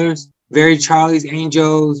inspired colors. Very Charlie's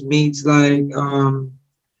Angels meets like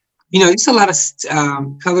just a lot of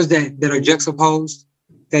colors that are juxtaposed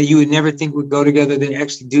that you would never think would go together. They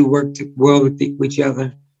actually do work well with each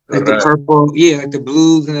other. Like the Correct. purple, yeah, like the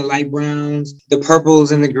blues and the light browns, the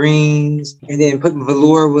purples and the greens, and then putting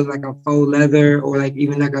velour with like a faux leather or like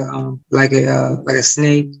even like a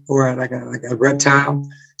snake or like a reptile.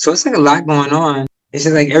 So it's like a lot going on. It's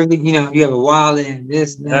just like everything, you have a wallet and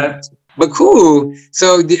this and that. But cool.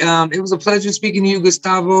 So it was a pleasure speaking to you,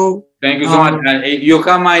 Gustavo. Thank you so much. You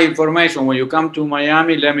have my information. When you come to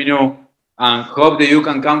Miami, let me know. And hope that you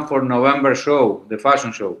can come for November show, the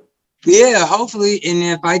fashion show. Yeah, hopefully. And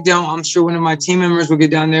if I don't, I'm sure one of my team members will get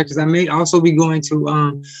down there because I may also be going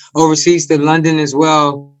to overseas to London as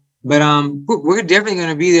well. But we're definitely going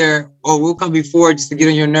to be there, or we'll come before just to get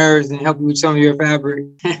on your nerves and help you with some of your fabric.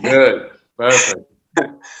 Good, perfect.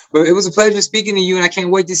 But it was a pleasure speaking to you, and I can't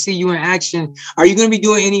wait to see you in action. Are you going to be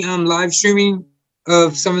doing any live streaming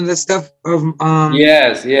of some of the stuff?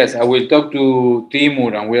 Yes. I will talk to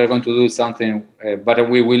Timur, and we are going to do something. But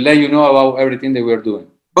we will let you know about everything that we are doing.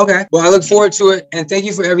 Okay. Well, I look forward to it, and thank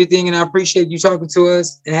you for everything, and I appreciate you talking to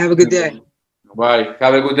us, and have a good day. Bye.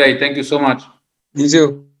 Have a good day. Thank you so much. You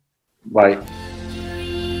too. Bye.